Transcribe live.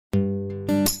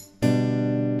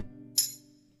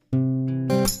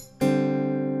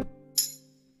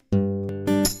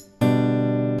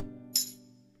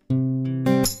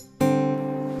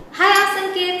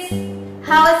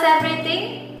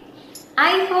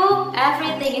hope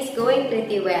everything is going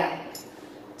pretty well.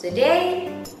 Today,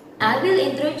 I will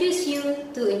introduce you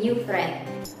to a new friend.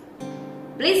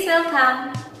 Please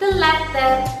welcome the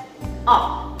letter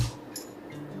O.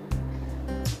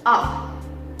 O.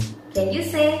 Can you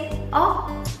say O?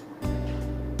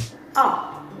 O.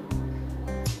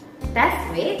 That's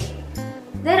great.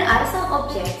 There are some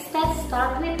objects that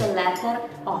start with the letter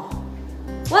O.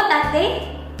 What are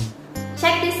they?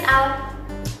 Check this out.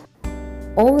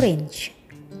 Orange.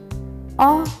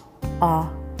 O,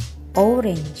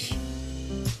 orange.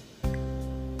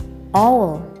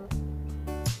 Owl.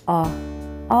 O,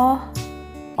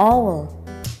 owl.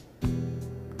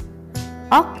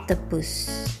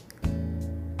 Octopus.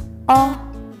 O,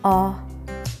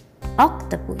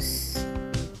 octopus.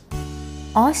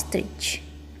 Ostrich.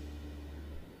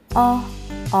 O,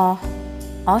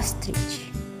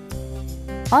 ostrich.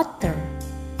 Otter.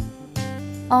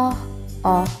 O,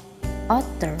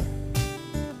 otter.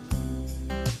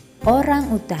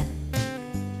 Orang-utan.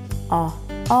 O,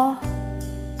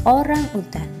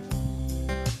 orang-utan.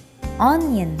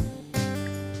 Onion.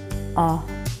 O,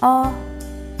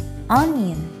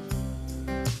 onion.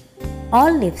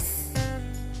 Olives.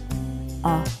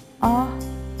 O,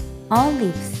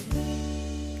 olives.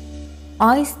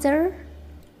 Oyster.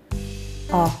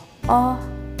 O,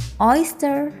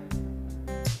 oyster.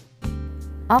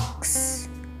 Ox.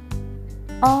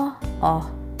 O,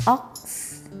 ox.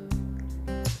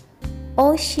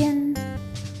 Ocean.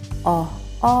 O,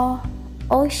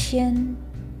 ocean.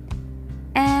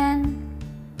 And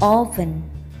oven.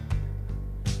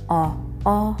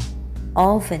 O,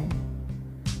 oven.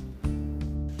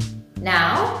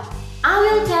 Now, I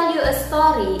will tell you a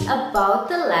story about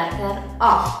the letter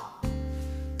O.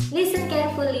 Listen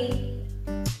carefully.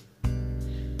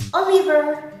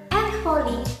 Oliver and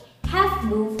Holly have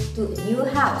moved to a new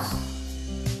house.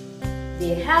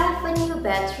 They have a new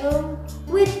bedroom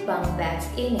with bunk beds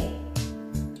in it.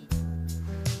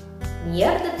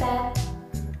 Near the bed,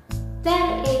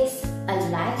 there is a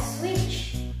light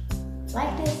switch,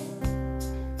 like this.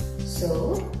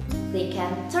 So, they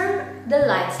can turn the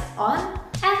lights on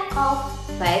and off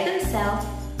by themselves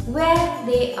where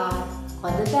they are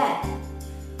on the bed.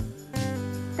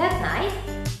 That night,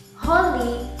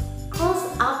 Holly curls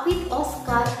up with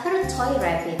Oscar, her toy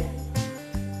rabbit,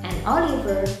 and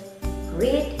Oliver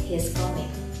read his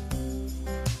comic.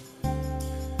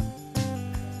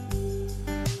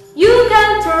 "You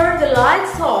can turn the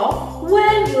lights off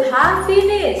when you have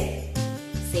finished,"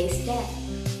 says Dad.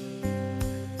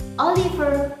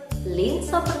 Oliver leans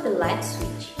over the light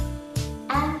switch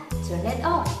and turns it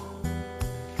off.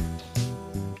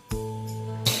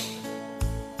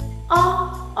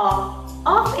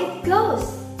 Off it goes,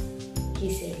 he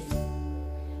says.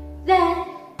 Then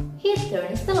he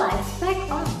turns the lights back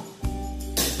on.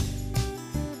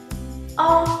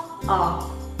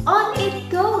 On it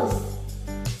goes,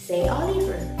 say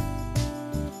Oliver.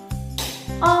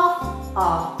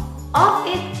 Off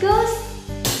it goes.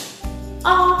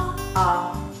 On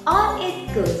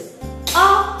it goes.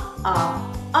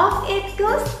 Off it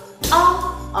goes.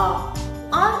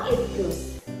 On it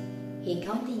goes. He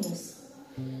continues.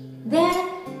 Then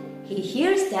he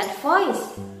hears that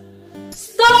voice.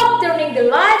 "Stop turning the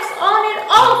lights on and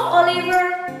off, Oliver!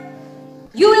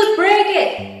 You will break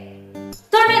it!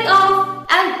 Turn it off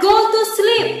and go to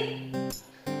sleep!"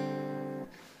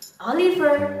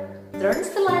 Oliver turns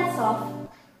the lights off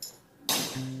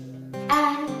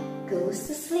and goes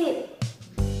to sleep.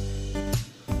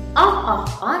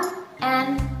 Off, on,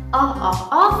 and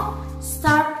off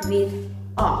start with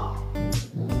O.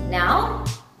 Now,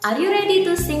 are you ready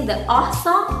to sing the O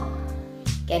song?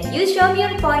 Can you show me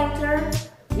your pointer?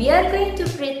 We are going to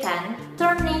pretend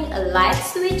turning a light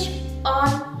switch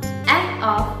on and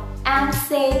off and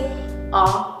say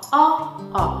O.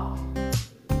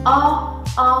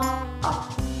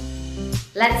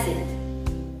 Let's sing.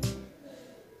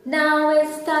 Now it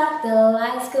start, the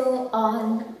lights go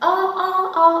on.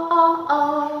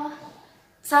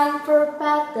 Time for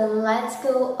bed, the lights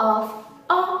go off.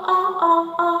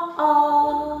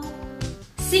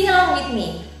 Sing along with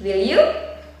me, will you?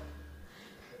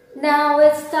 Now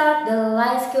it start, the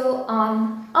lights go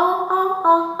on.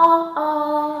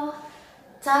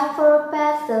 Time for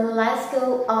bed, the lights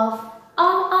go off.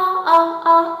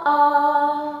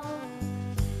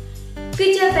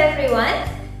 Good job, everyone.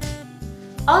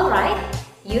 Alright,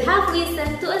 you have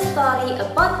listened to a story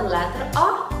about the letter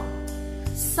O,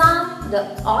 sung the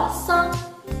O song,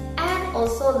 and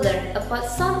also learned about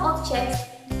some objects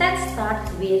that start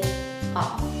with O.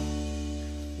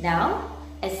 Now,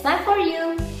 it's time for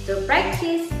you to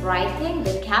practice writing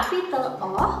the capital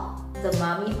O, the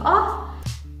mommy O,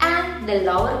 and and the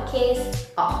lowercase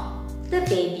o, the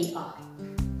baby o.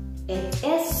 It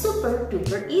is super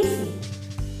duper easy.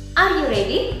 Are you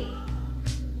ready?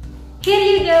 Here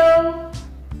you go!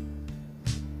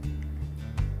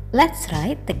 Let's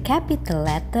write the capital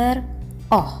letter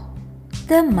O,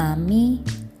 the mommy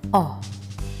O.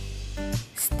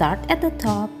 Start at the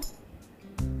top.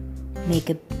 Make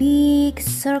a big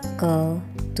circle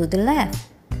to the left.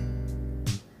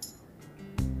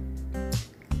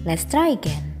 Let's try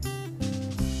again.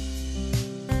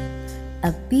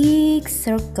 A big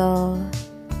circle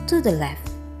to the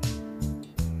left.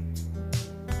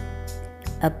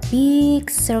 A big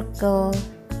circle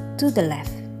to the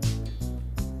left.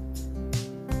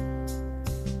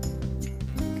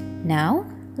 Now,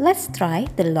 let's try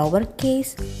the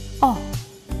lowercase o,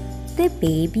 the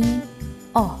baby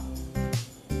o.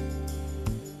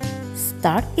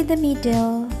 Start in the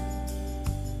middle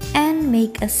and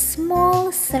make a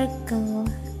small circle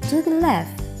to the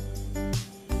left.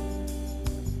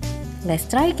 Let's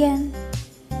try again.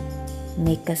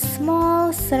 Make a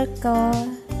small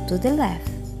circle to the left.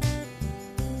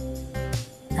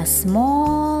 A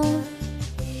small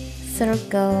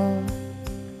circle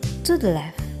to the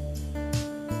left.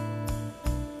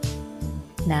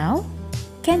 Now,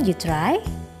 can you try?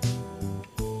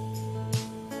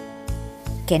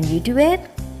 Can you do it?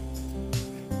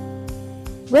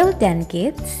 Well done,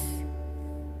 kids.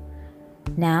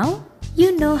 Now,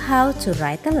 you know how to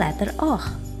write the letter O.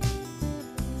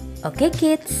 Okay,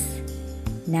 kids.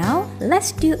 Now,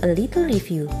 let's do a little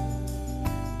review.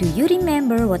 Do you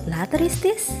remember what letter is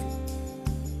this?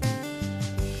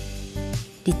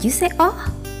 Did you say O?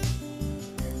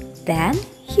 Then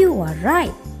you are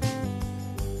right.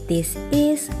 This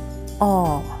is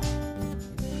O.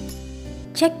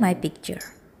 Check my picture.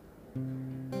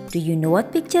 Do you know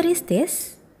what picture is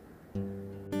this?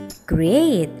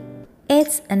 Great!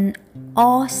 It's an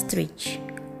ostrich.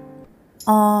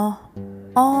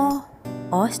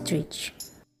 Ostrich.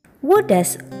 What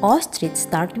does ostrich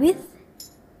start with?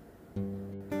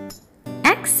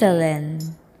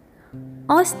 Excellent!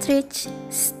 Ostrich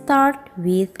start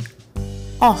with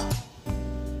O.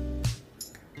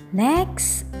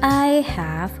 Next, I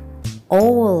have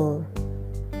owl.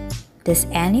 Does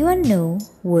anyone know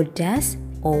what does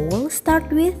owl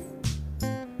start with?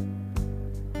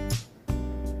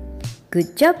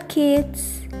 Good job,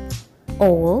 kids.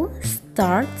 Owl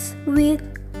starts with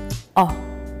O.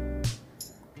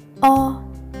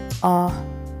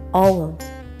 Owl.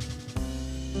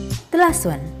 The last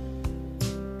one.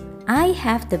 I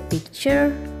have the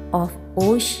picture of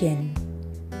ocean.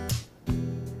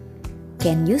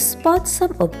 Can you spot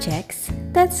some objects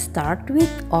that start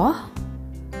with O?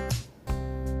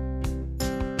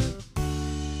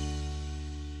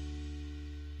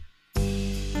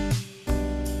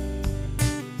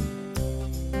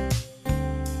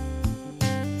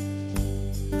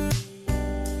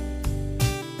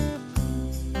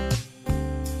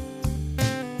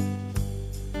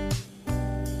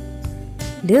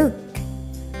 Look,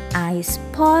 I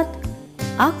spot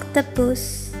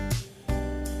octopus.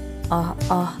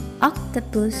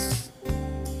 Octopus.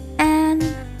 And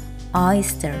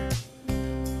oyster.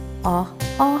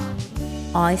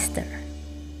 Oyster.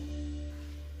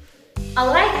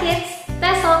 Alright kids,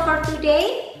 that's all for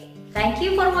today. Thank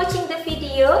you for watching the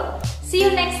video. See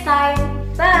you next time.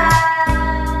 Bye!